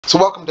So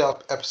welcome to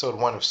episode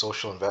 1 of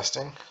Social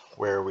Investing,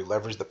 where we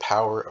leverage the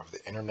power of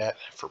the internet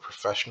for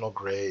professional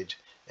grade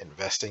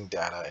investing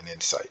data and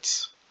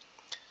insights.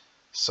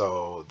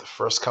 So the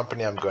first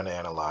company I'm going to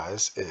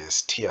analyze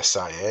is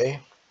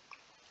TSIA.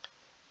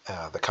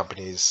 The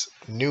company's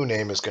new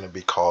name is going to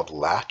be called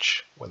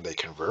LATCH when they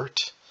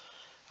convert.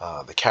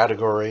 The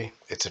category,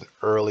 it's an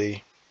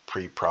early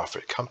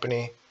pre-profit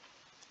company.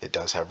 It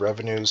does have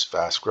revenues,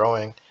 fast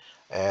growing,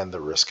 and the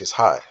risk is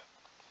high.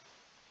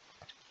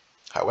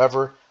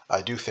 However,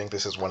 I do think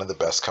this is one of the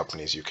best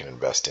companies you can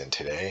invest in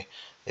today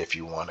if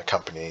you want a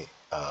company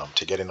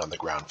to get in on the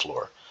ground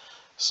floor.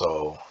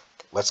 So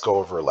let's go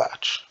over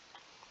LATCH.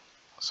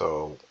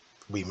 So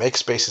we make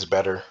spaces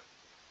better,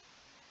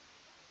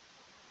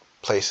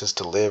 places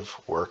to live,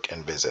 work,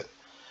 and visit.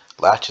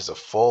 LATCH is a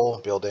full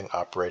building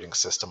operating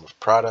system of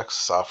products,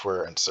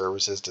 software, and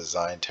services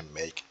designed to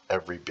make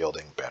every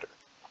building better.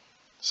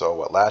 So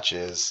what LATCH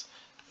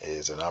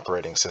is an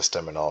operating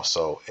system and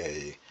also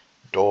a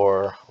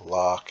door,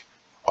 lock,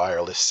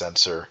 wireless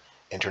sensor,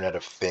 Internet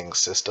of Things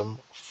system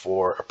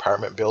for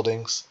apartment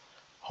buildings,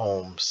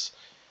 homes,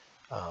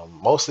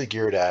 mostly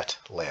geared at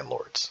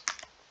landlords.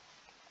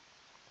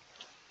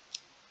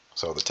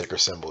 So the ticker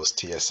symbol is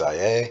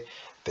TSIA.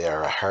 They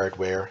are a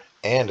hardware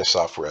and a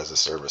software as a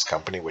service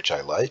company, which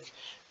I like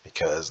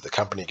because the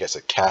company gets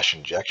a cash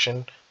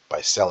injection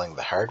by selling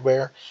the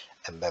hardware,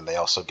 and then they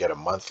also get a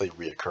monthly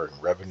recurring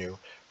revenue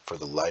for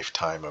the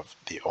lifetime of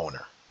the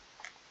owner.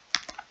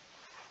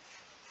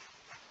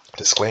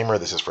 Disclaimer,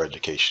 this is for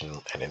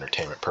education and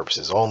entertainment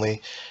purposes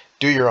only.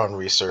 Do your own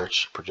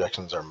research.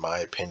 Projections are my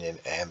opinion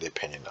and the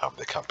opinion of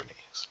the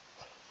companies.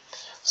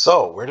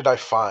 So where did I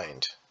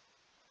find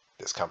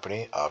this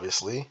company?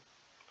 Obviously,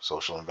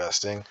 social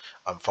investing.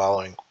 I'm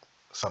following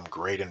some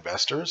great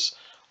investors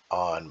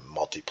on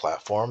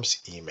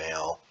multi-platforms,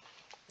 email,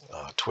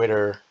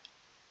 Twitter,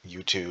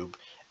 YouTube,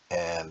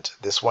 and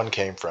this one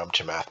came from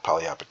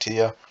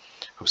Chamath,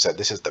 who said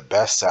this is the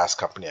best SaaS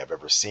company I've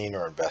ever seen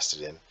or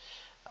invested in.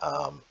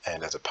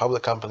 And as a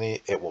public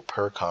company, it will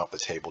per comp the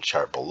table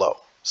chart below.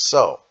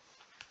 So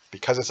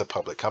because it's a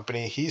public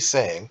company, he's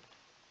saying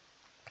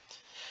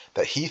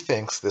that he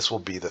thinks this will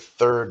be the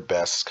third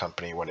best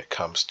company when it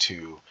comes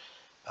to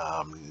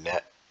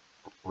net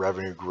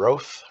revenue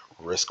growth,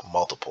 risk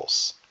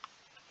multiples.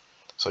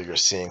 So you're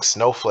seeing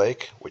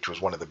Snowflake, which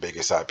was one of the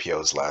biggest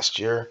IPOs last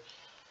year,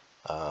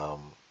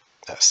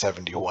 at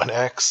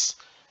 71x,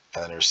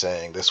 and then you're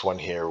saying this one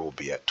here will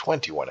be at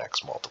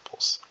 21x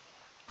multiples.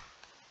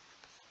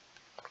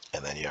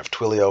 And then you have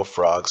Twilio,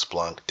 Frog,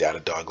 Splunk,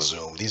 Datadog,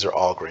 Zoom. These are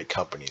all great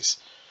companies.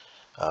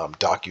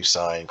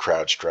 DocuSign,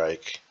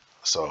 CrowdStrike.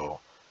 So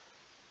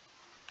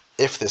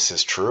if this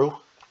is true,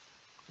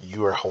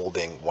 you are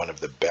holding one of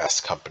the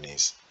best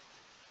companies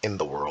in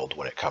the world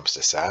when it comes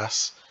to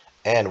SaaS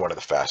and one of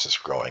the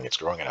fastest growing. It's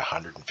growing at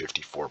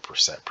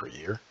 154% per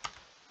year.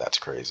 That's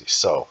crazy.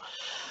 So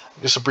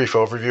just a brief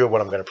overview of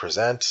what I'm going to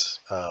present.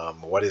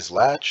 What is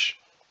LATCH?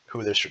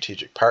 Who their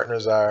strategic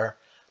partners are,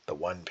 the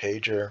one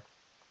pager,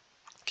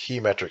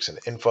 key metrics and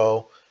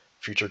info,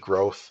 future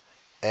growth,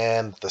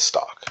 and the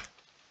stock.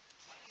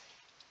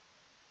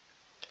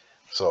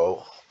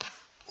 So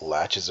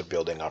LATCH is a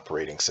building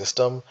operating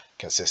system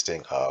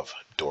consisting of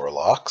door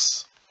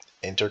locks,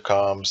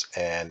 intercoms,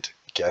 and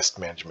guest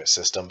management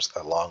systems,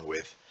 along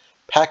with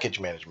package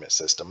management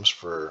systems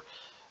for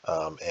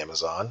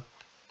Amazon.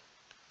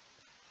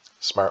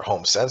 Smart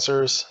home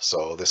sensors,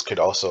 so this could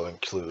also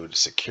include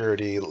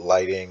security,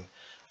 lighting,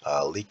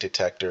 leak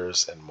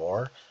detectors, and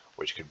more,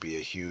 which could be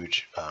a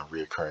huge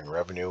recurring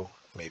revenue,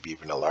 maybe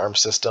even alarm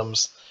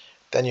systems.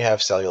 Then you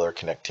have cellular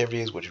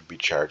connectivities, which would be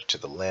charged to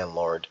the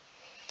landlord,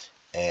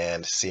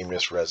 and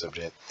seamless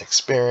resident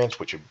experience,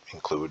 which would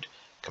include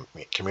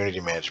community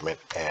management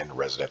and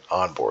resident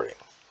onboarding.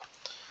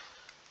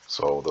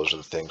 So those are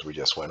the things we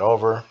just went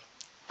over.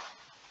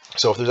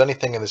 So if there's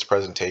anything in this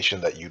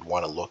presentation that you'd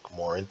want to look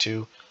more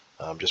into,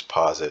 just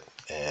pause it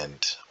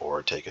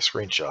or take a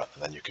screenshot,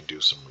 and then you can do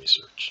some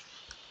research.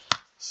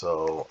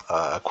 So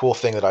a cool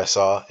thing that I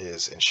saw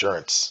is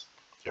insurance.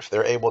 If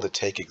they're able to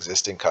take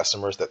existing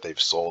customers that they've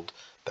sold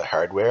the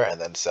hardware and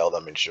then sell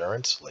them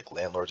insurance, like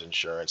landlord's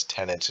insurance,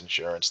 tenants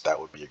insurance, that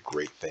would be a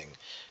great thing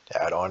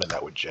to add on, and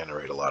that would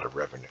generate a lot of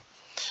revenue.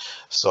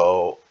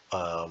 So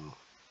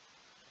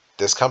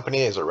this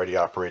company is already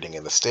operating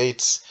in the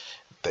States.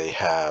 They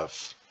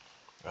have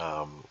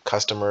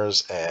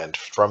customers, and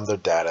from the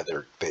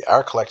data, they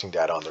are collecting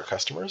data on their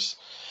customers.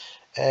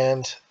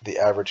 And the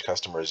average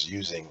customer is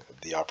using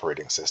the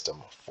operating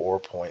system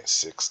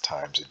 4.6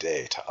 times a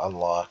day to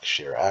unlock,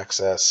 share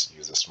access,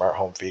 use the smart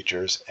home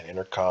features and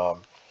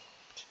intercom,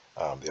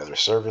 the other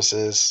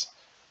services,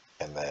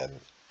 and then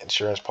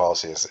insurance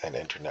policies and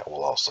internet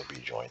will also be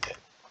joined in.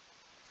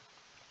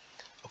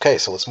 Okay,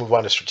 so let's move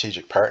on to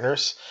strategic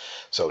partners.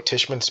 So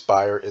Tishman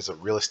Speyer is a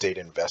real estate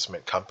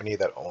investment company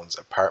that owns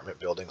apartment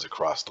buildings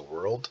across the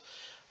world.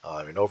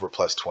 In over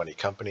plus 20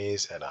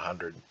 companies and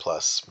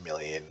 100+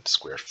 million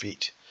square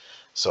feet.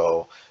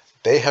 So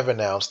They have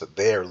announced that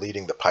they are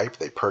leading the pipe.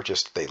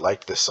 They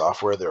liked this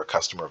software. They're a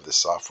customer of this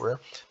software.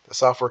 The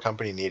software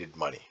company needed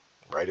money,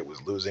 right? It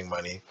was losing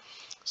money.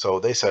 So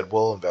they said,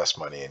 we'll invest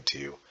money into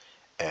you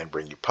and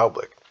bring you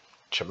public.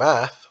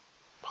 Chamath,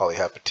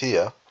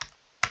 Polyhapatia,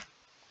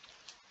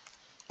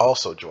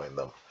 also joined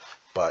them.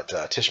 But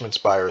Tishman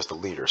Speyer is the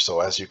leader. So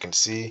as you can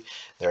see,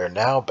 they're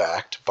now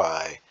backed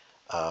by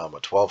a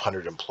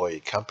 1,200 employee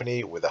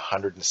company with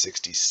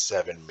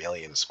 167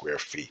 million square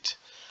feet.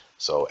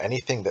 So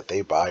anything that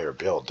they buy or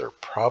build, they're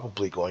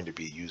probably going to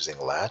be using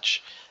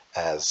LATCH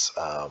as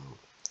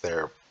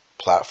their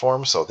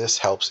platform. So this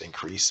helps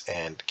increase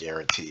and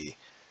guarantee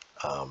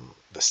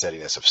the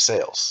steadiness of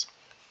sales.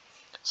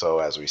 So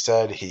as we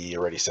said, he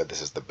already said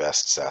this is the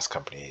best SaaS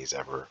company he's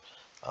ever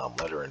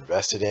led or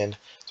invested in.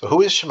 So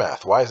who is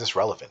Chamath? Why is this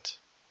relevant?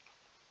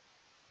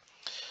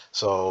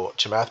 So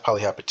Chamath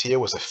Palihapitiya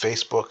was a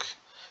Facebook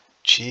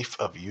chief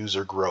of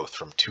user growth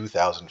from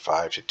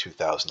 2005 to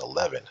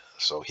 2011.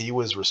 So he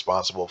was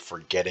responsible for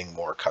getting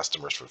more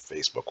customers for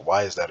Facebook.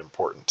 Why is that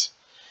important?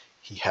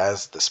 He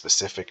has the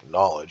specific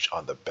knowledge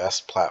on the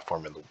best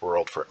platform in the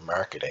world for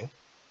marketing,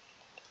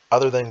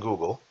 other than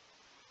Google,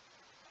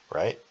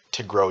 right,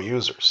 to grow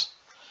users.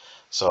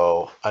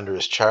 So under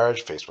his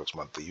charge, Facebook's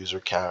monthly user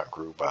count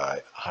grew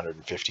by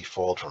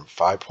 150-fold from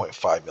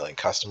 5.5 million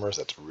customers,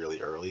 that's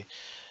really early,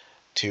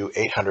 to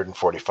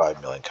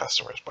 845 million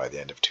customers by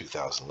the end of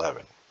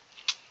 2011.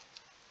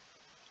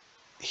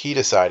 He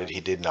decided he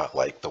did not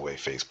like the way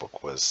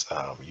Facebook was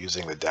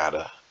using the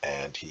data,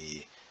 and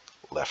he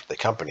left the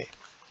company.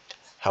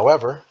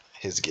 However,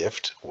 his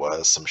gift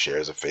was some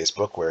shares of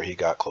Facebook, where he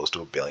got close to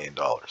 $1 billion.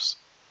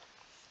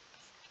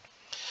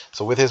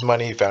 So with his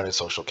money, he founded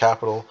Social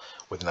Capital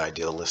with an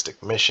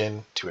idealistic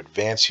mission to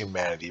advance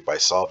humanity by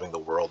solving the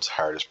world's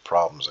hardest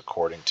problems,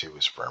 according to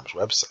his firm's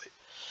website.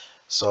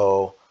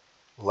 So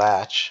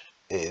LATCH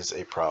is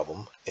a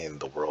problem in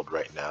the world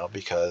right now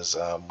because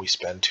we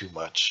spend too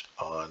much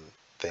on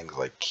things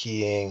like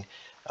keying.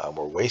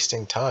 We're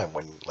wasting time.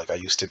 I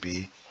used to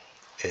be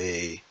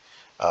a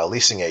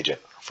leasing agent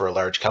for a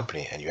large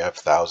company, and you have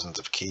thousands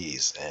of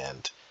keys,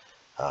 and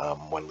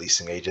when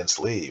leasing agents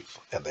leave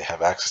and they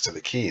have access to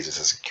the keys, it's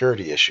a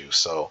security issue.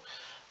 So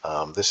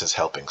this is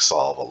helping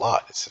solve a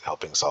lot. It's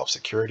helping solve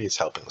security, it's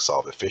helping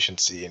solve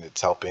efficiency, and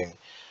it's helping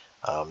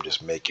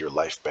just make your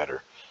life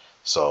better.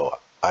 So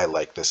I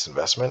like this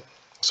investment.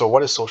 So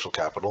what is Social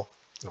Capital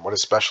and what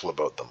is special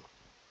about them?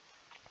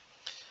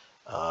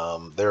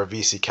 They're a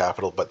VC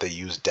capital, but they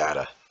use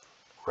data,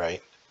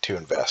 right, to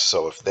invest.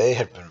 So if they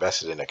have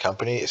invested in a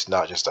company, it's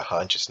not just a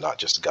hunch, it's not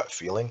just a gut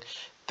feeling.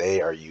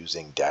 They are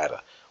using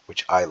data,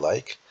 which I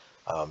like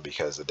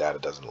because the data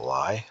doesn't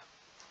lie.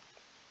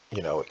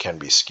 It can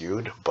be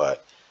skewed,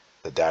 but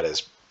the data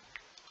is,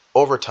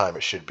 over time,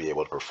 it should be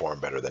able to perform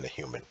better than a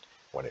human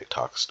when it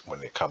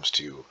comes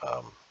to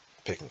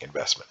picking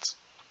investments.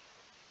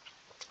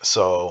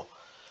 So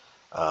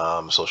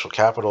Social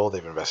Capital,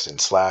 they've invested in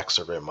Slack,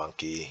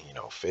 SurveyMonkey,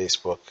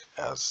 Facebook,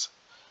 as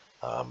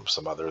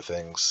some other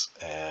things.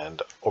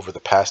 And over the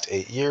past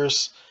 8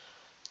 years,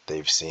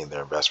 they've seen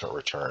their investment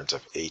returns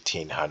of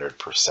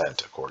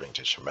 1,800%, according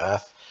to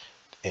Chamath.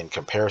 In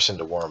comparison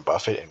to Warren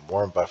Buffett, in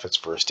Warren Buffett's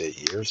first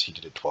 8 years, he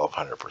did a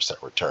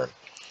 1,200% return.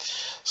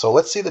 So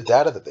let's see the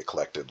data that they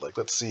collected.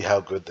 Let's see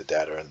how good the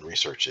data and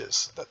research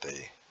is that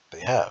they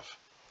have.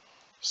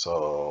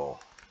 So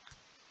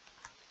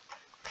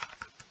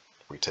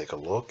we take a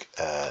look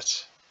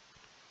at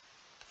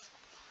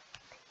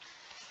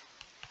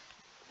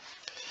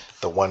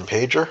the one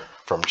pager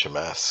from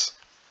Chamath's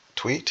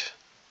tweet,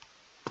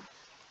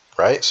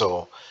 right?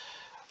 So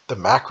the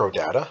macro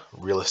data,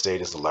 real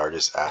estate is the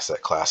largest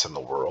asset class in the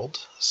world.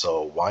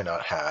 So why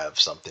not have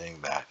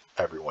something that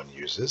everyone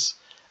uses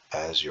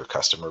as your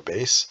customer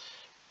base?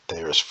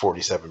 There's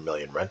 47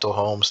 million rental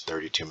homes,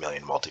 32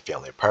 million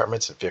multifamily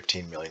apartments, and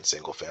 15 million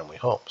single family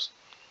homes.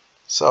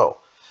 So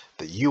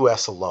the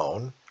US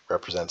alone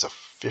represents a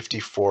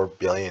 $54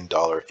 billion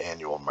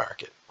annual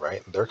market,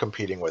 right? They're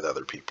competing with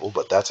other people,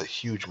 but that's a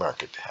huge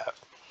market to have.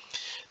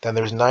 Then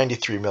there's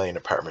 93 million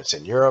apartments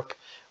in Europe,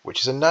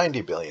 which is a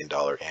 $90 billion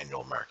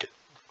annual market.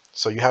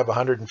 So you have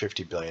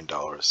 $150 billion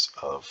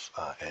of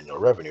annual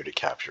revenue to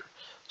capture.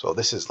 So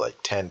this is like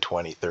 10,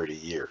 20, 30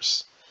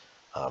 years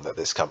that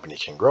this company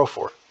can grow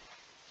for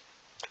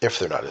if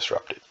they're not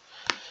disrupted.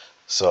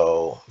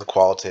 So the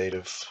quality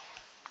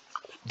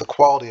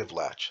of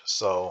LATCH.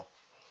 So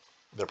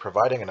they're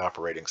providing an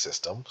operating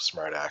system,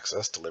 smart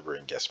access, delivery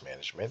and guest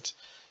management,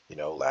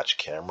 LATCH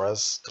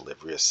cameras,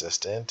 delivery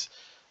assistant,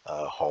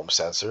 home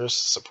sensors,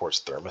 supports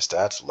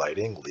thermostats,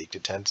 lighting, leak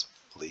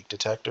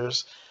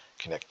detectors,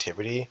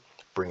 connectivity,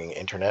 bringing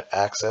internet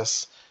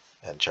access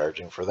and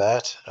charging for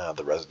that,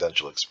 the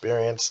residential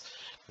experience.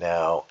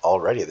 Now,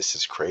 already this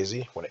is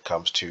crazy when it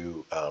comes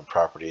to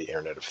property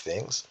Internet of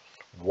Things.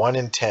 1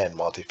 in 10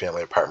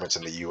 multifamily apartments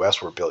in the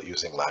US were built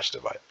using LATCH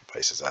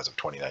devices as of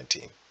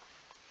 2019.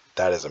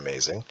 That is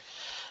amazing.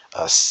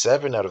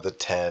 7 out of the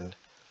 10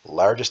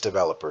 largest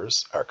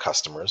developers are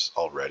customers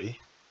already.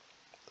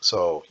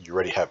 So you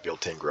already have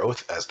built-in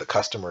growth. As the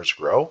customers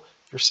grow,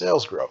 your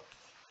sales grow.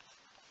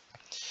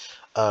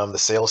 The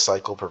sales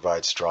cycle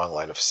provides strong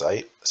line of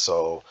sight.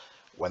 So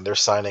when they're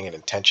signing an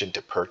intention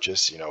to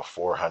purchase,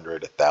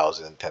 400,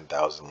 1,000,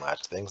 10,000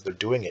 latch things, they're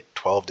doing it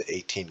 12 to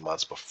 18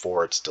 months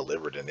before it's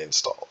delivered and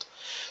installed.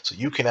 So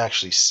you can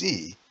actually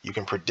you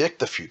can predict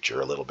the future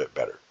a little bit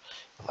better,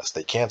 unless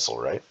they cancel,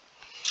 right?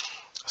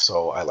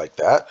 So I like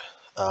that.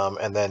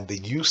 And then the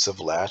use of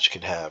latch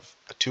can have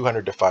a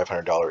 $200 to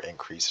 $500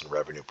 increase in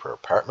revenue per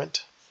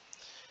apartment,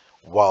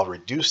 while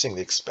reducing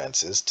the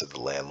expenses to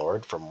the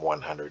landlord from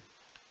 $100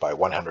 to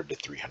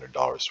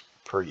 $300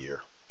 per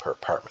year per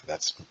apartment.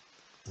 That's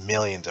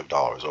millions of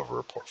dollars over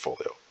a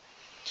portfolio,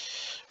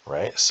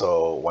 right?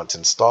 So once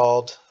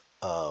installed,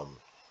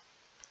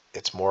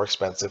 it's more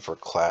expensive for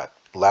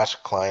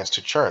latch clients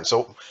to churn.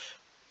 So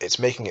it's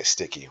making it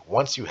sticky.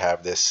 Once you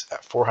have this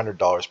at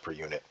 $400 per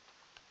unit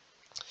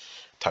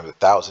times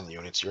 1,000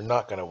 units, you're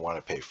not going to want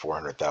to pay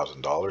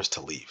 $400,000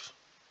 to leave.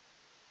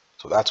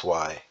 So that's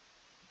why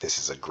this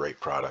is a great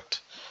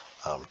product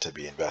to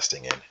be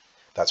investing in.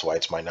 That's why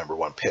it's my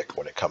 #1 pick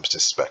when it comes to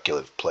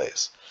speculative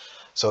plays.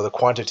 So the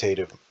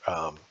quantitative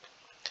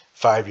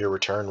 5-year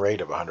return rate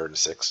of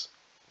 106%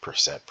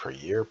 per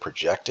year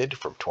projected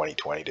from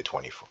 2020 to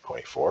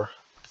 2024.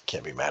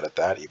 Can't be mad at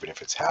that. Even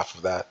if it's half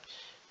of that,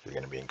 you're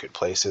going to be in good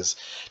places.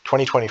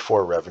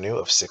 2024 revenue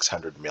of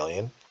 $600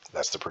 million.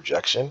 That's the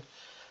projection.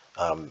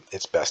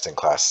 It's best in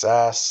class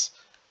SAAS.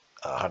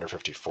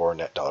 154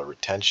 net dollar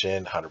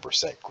retention,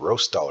 100%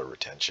 gross dollar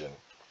retention.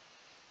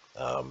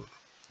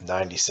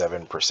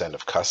 97%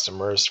 of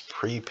customers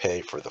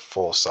prepay for the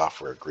full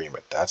software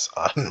agreement. That's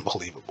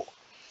unbelievable.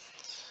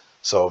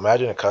 So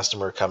imagine a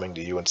customer coming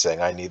to you and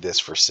saying, I need this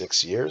for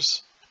 6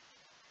 years,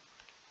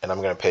 and I'm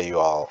going to pay you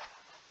all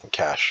in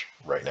cash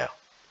right now.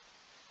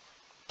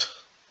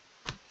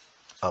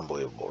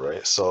 Unbelievable,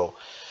 right? So,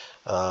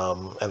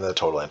 and the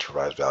total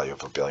enterprise value of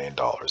 $1 billion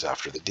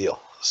after the deal.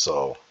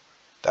 So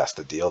that's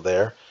the deal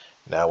there.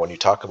 Now, when you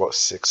talk about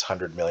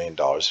 $600 million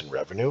in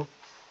revenue,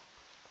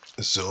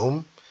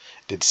 Zoom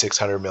did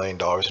 $600 million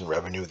in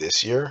revenue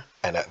this year,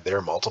 and at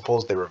their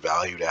multiples, they were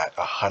valued at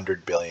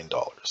 $100 billion.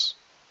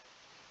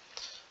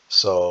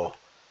 So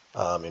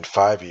in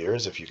 5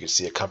 years, if you could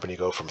see a company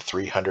go from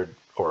 300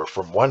 or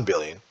from 1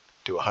 billion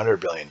to $100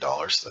 billion,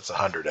 that's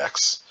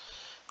 100x.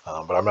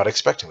 But I'm not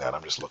expecting that.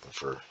 I'm just looking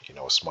for,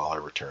 a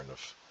smaller return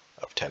of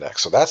 10x.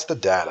 So that's the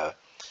data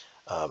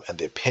and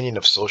the opinion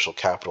of social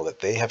capital that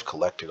they have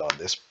collected on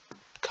this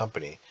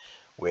company,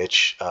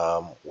 which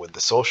with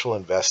the social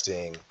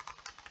investing,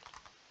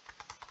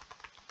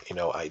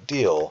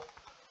 ideal,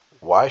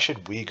 why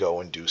should we go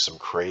and do some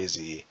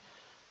crazy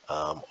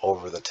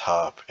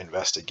over-the-top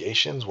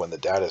investigations when the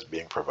data is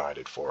being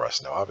provided for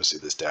us? Now, obviously,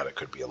 this data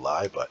could be a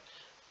lie, but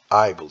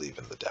I believe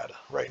in the data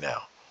right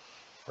now,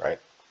 right?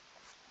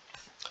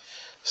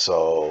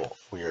 So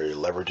we are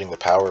leveraging the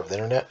power of the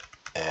internet,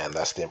 and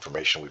that's the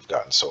information we've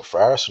gotten so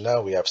far. So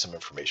now we have some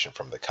information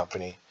from the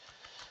company.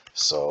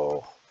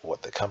 So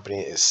what the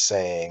company is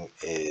saying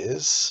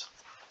is,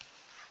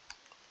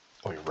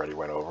 we already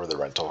went over the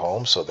rental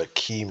home. So the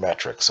key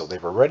metrics. So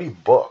they've already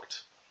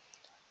booked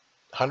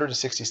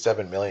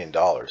 $167 million in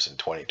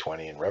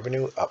 2020 in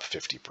revenue, up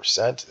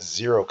 50%.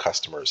 0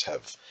 customers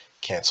have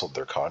canceled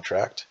their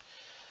contract.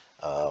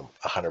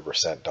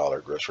 100% dollar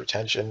gross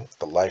retention.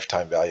 The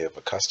lifetime value of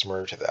a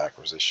customer to the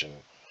acquisition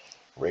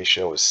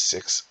ratio is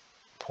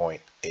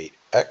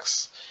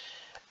 6.8x,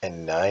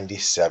 and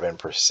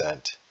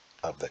 97%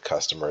 of the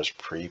customers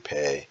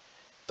prepay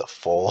the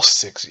full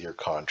 6-year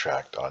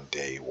contract on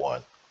day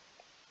 1.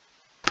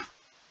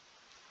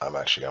 I'm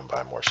actually going to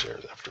buy more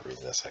shares after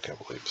reading this. I can't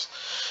believe this.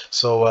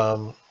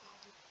 So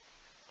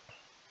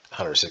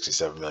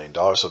 $167 million.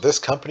 So this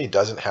company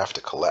doesn't have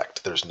to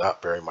collect. There's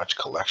not very much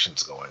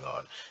collections going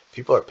on.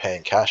 People are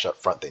paying cash up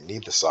front. They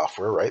need the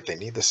software, right? They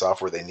need the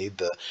software. They need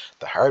the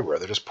hardware.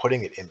 They're just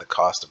putting it in the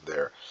cost of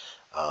their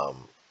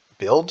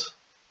build,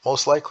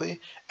 most likely,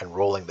 and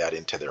rolling that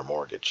into their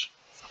mortgage.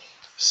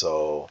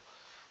 So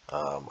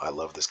I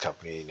love this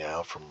company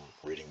now from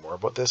reading more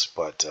about this,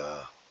 but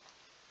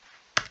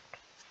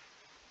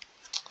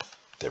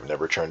they've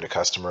never churned a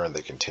customer, and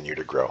they continue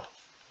to grow.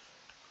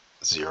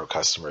 0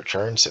 customer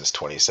churn since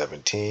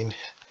 2017.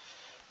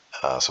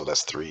 So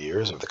that's 3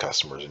 years of the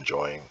customers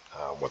enjoying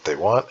what they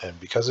want, and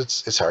because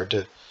it's hard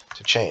to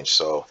change.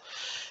 So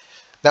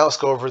now let's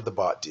go over the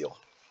bought deal.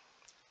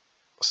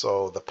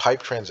 So the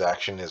PIPE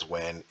transaction is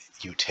when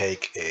you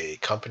take a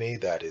company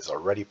that is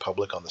already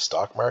public on the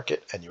stock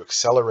market and you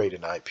accelerate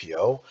an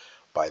IPO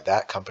by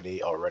that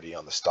company already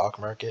on the stock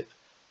market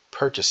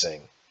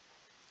purchasing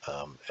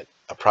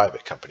a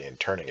private company and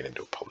turning it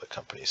into a public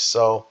company.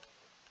 So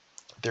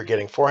they're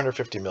getting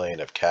 $450 million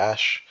of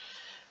cash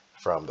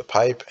from the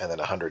PIPE and then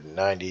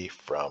 190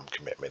 from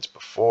commitments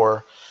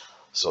before.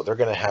 So they're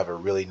going to have a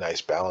really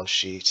nice balance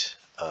sheet.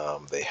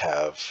 They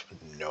have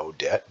no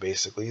debt,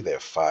 basically. They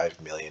have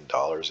 $5 million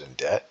in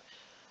debt,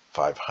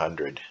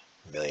 $500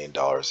 million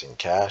in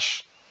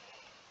cash,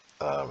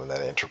 and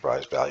then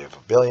enterprise value of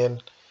 $1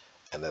 billion.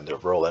 And then they're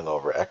rolling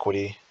over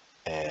equity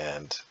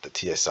and the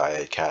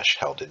TSIA cash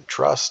held in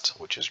trust,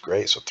 which is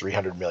great. So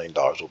 $300 million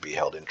will be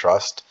held in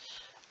trust,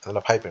 and then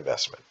a pipe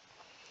investment.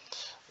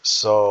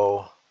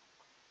 So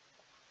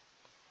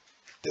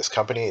this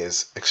company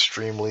is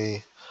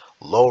extremely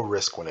low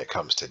risk when it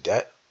comes to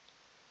debt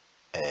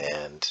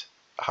and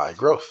high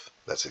growth.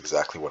 That's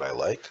exactly what I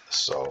like.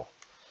 So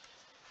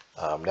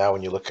now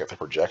when you look at the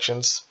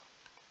projections,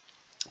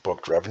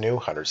 booked revenue,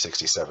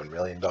 $167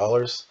 million.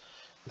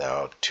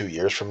 Now, 2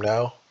 years from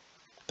now,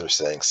 they're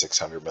saying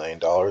 $600 million,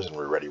 and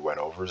we already went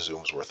over.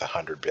 Zoom's worth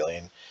 $100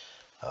 billion.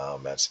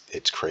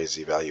 It's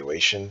crazy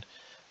valuation.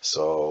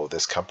 So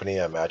this company,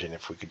 I imagine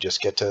if we could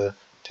just get to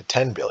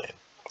 10 billion,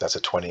 that's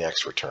a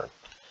 20x return,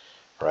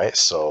 right?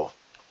 So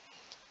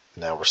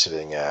now we're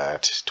sitting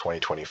at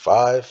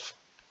 2025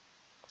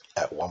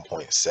 at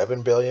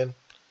 1.7 billion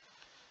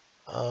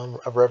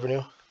of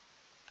revenue.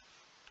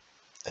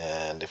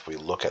 And if we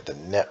look at the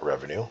net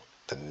revenue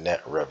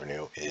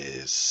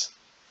is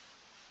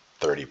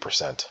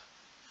 30%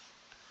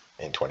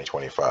 in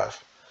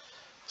 2025.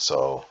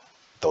 So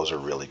those are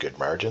really good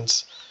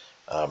margins.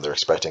 They're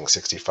expecting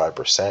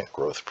 65%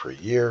 growth per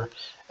year,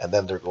 and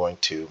then they're going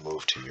to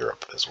move to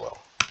Europe as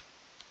well.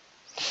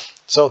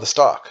 So the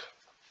stock.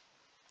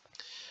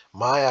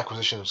 My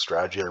acquisition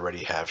strategy, I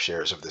already have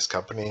shares of this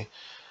company.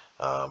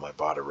 I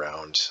bought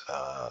around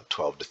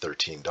 $12 to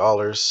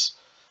 $13.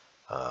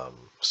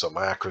 So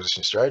my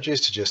acquisition strategy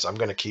is to I'm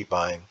going to keep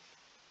buying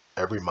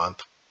every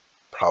month,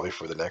 probably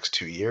for the next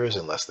 2 years,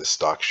 unless this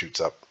stock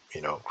shoots up,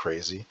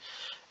 crazy,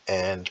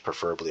 and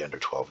preferably under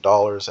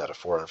 $12 at a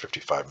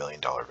 $455 million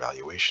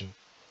valuation.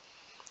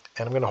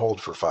 And I'm going to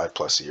hold for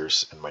 5+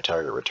 years, and my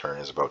target return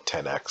is about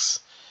 10x.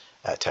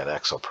 At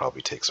 10x, I'll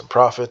probably take some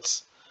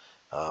profits,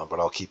 but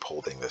I'll keep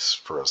holding this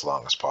for as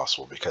long as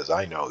possible because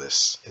I know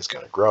this is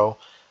going to grow.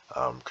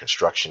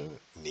 Construction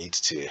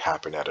needs to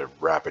happen at a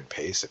rapid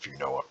pace. If you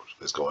know what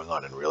is going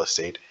on in real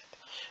estate,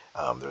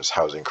 there's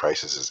housing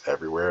crises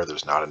everywhere.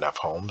 There's not enough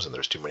homes, and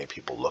there's too many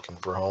people looking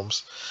for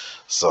homes.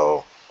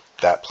 So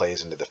that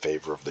plays into the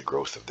favor of the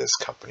growth of this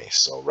company.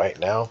 So right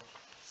now,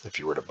 if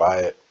you were to buy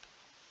it,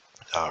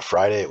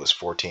 Friday it was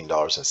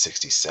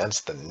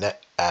 $14.60. The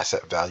net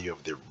asset value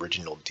of the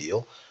original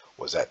deal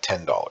was at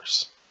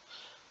 $10.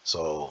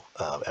 So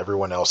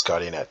everyone else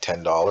got in at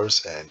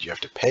 $10, and you have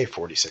to pay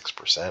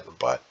 46%,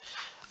 but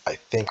I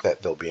think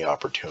that there'll be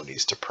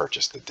opportunities to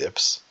purchase the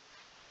dips.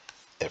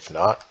 If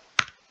not,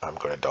 I'm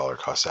going to dollar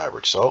cost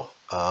average. So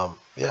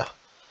yeah,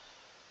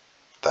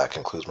 that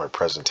concludes my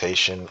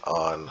presentation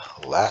on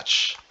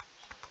LATCH.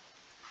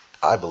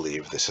 I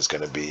believe this is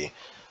going to be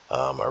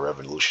a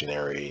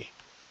revolutionary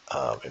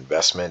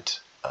investment.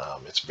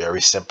 It's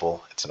very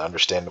simple. It's an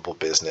understandable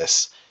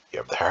business. You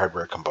have the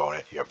hardware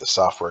component, you have the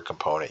software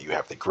component, you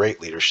have the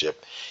great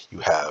leadership, you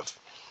have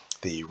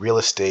the real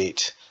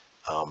estate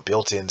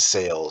built-in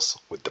sales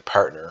with the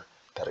partner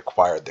that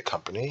acquired the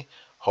company.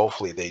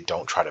 Hopefully they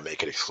don't try to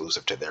make it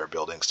exclusive to their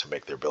buildings to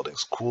make their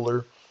buildings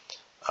cooler,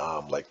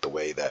 like the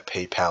way that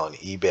PayPal and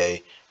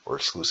eBay were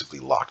exclusively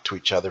locked to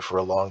each other for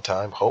a long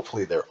time.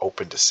 Hopefully they're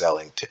open to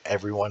selling to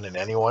everyone and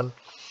anyone.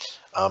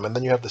 And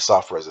then you have the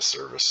software as a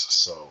service.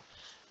 So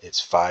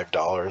it's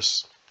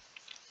 $5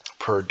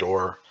 per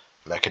door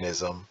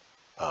mechanism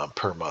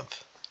per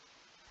month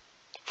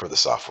for the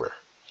software,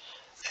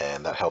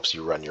 and that helps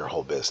you run your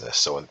whole business.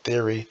 So in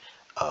theory,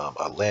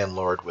 a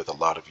landlord with a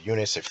lot of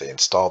units, if they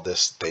install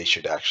this, they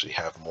should actually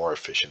have more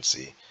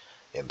efficiency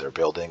in their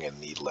building and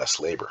need less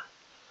labor.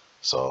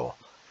 So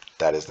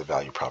that is the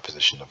value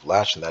proposition of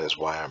LATCH, and that is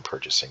why I'm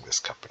purchasing this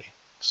company.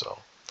 So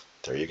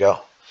there you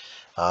go.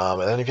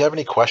 And then if you have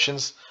any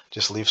questions,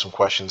 just leave some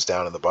questions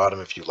down in the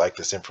bottom. If you like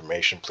this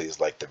information, please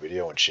like the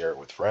video and share it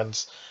with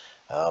friends.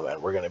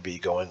 And we're going to be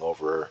going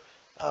over,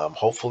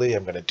 hopefully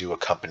I'm going to do a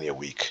company a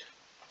week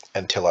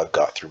until I've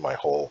got through my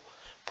whole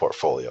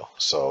portfolio.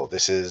 So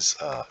this is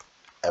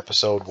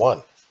episode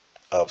 1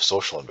 of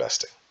social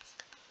investing.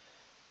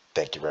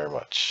 Thank you very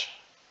much.